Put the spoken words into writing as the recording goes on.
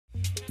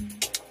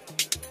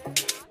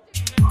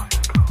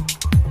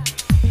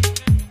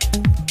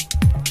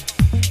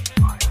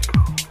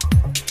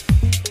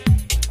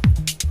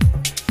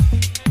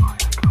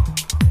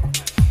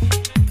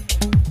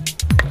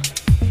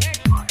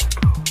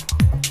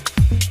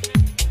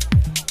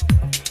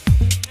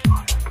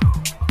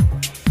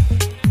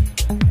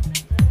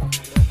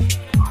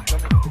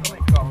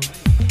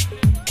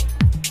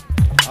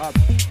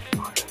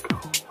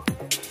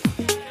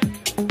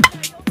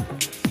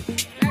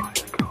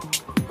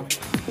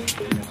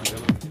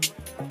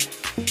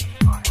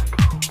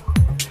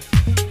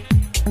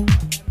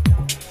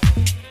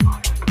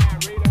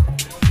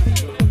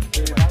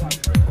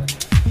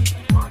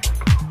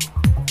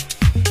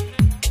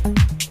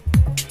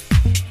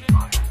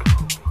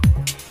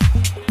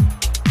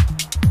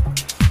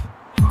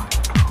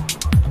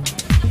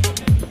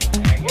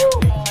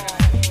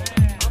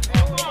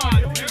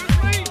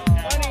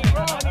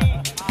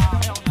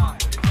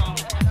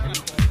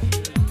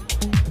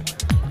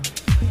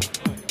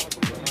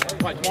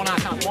Ouais, tout le monde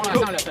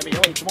ensemble, la famille.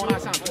 Oui, tout le monde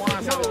ensemble.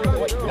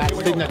 La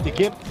idée de notre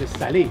équipe, c'est de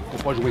saler. Il ne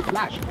faut pas jouer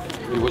flash.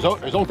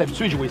 Eux autres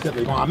habitués de jouer ça.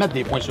 Ils vont en mettre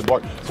des points sur le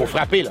board. Il faut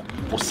frapper, là.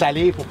 Il faut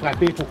saler, il faut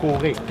frapper, il faut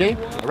courir. OK?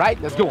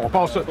 Alright? Let's go. On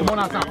passe ça. Tout le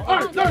monde ensemble.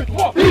 1, 2,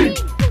 3.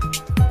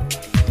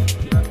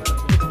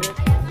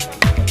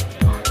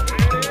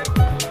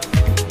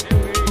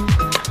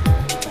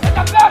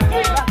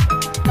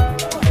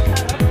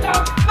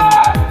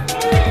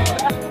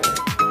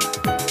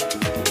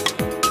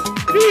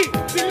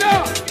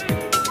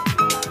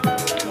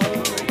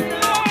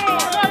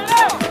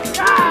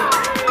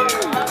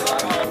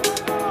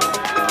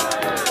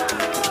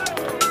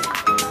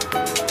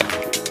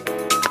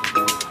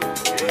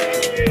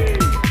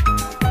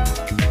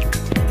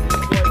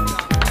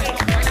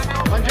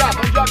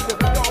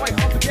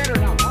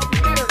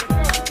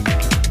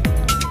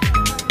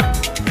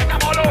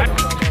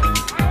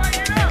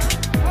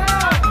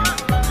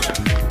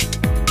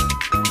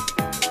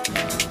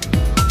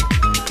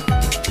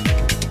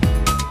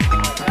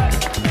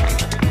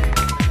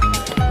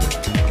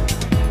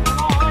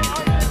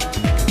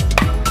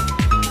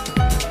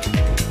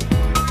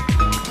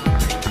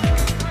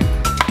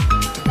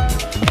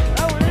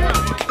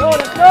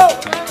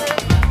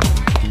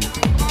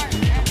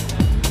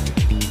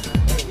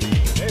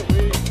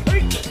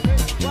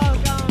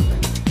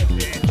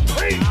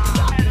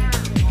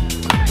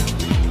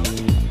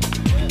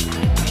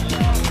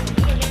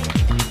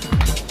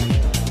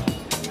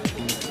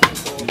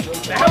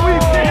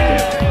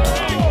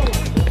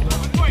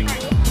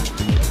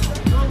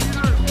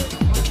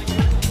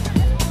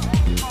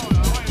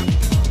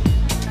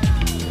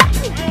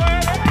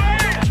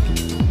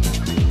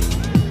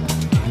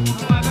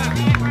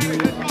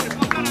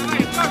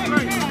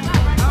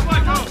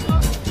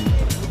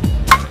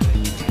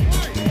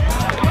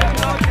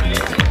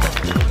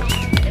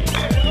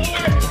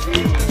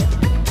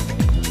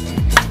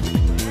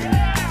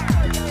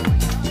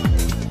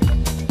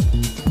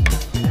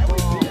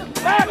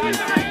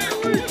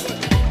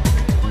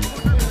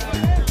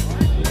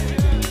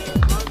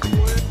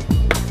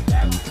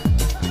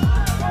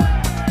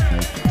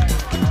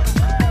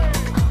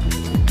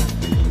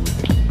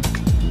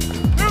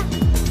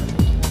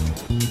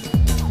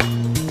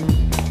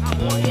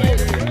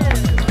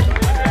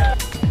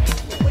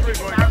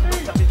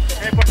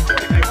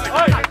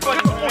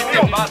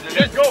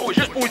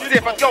 Juste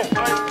positif, let's go!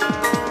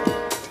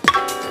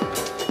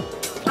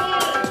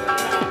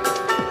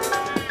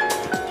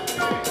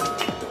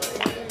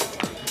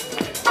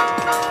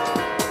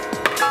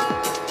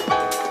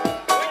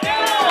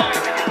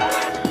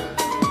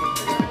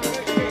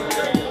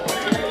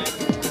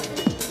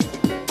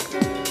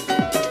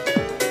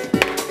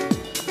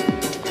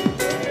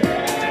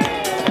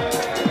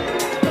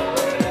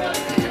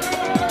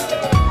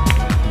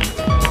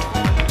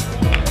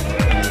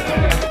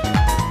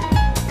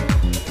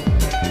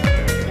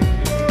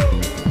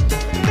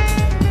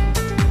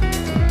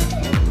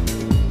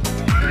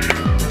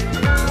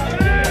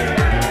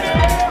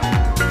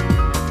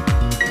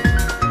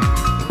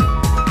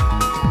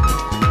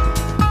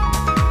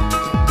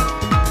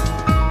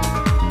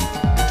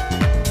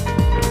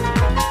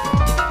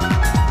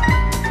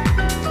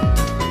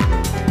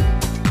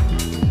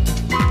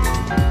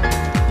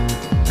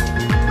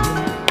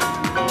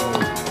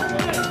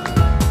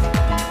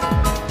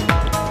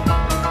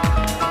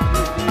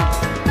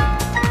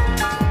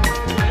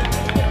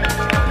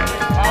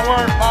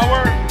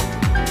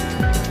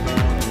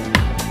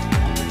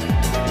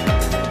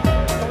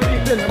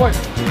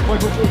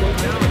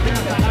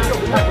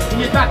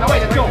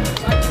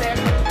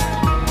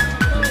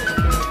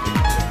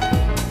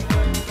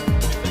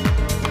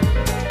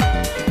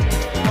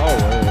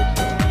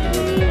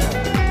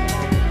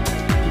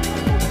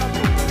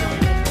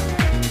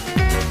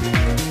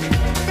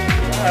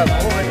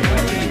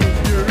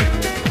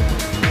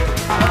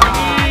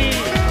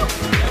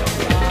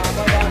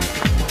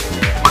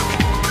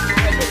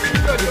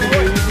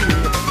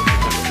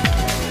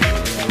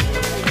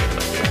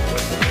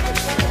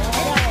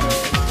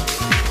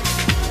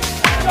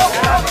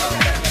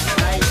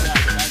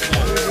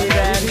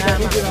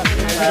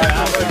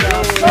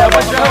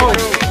 Let's go.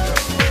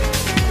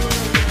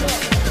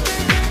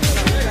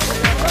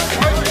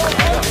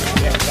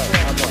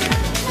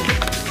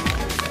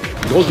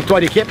 Grosse victoire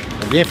d'équipe,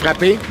 bien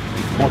frappé,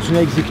 continue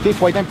à exécuter, il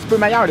faut être un petit peu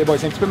meilleur les boys,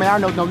 c'est un petit peu meilleur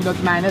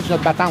notre manage,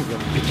 notre battante. Là.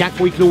 Puis quand il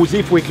faut écloser,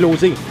 il faut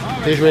écloser.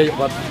 Je vais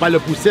faire le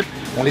positif,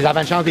 on les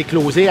avait une chance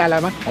d'écloser à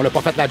l'avant, on n'a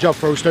pas fait la job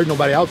first third,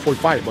 nobody out, il faut le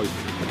faire les boys.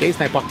 OK,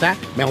 c'est important,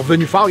 mais on est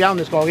venu fort, regarde,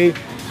 on a scoré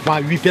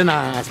 8 pins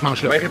à ce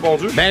manche-là. Bien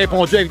répondu. Bien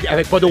répondu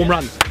avec pas d'home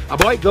run. Ah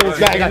boy, go, let's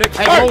go.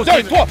 1,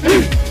 2, 3.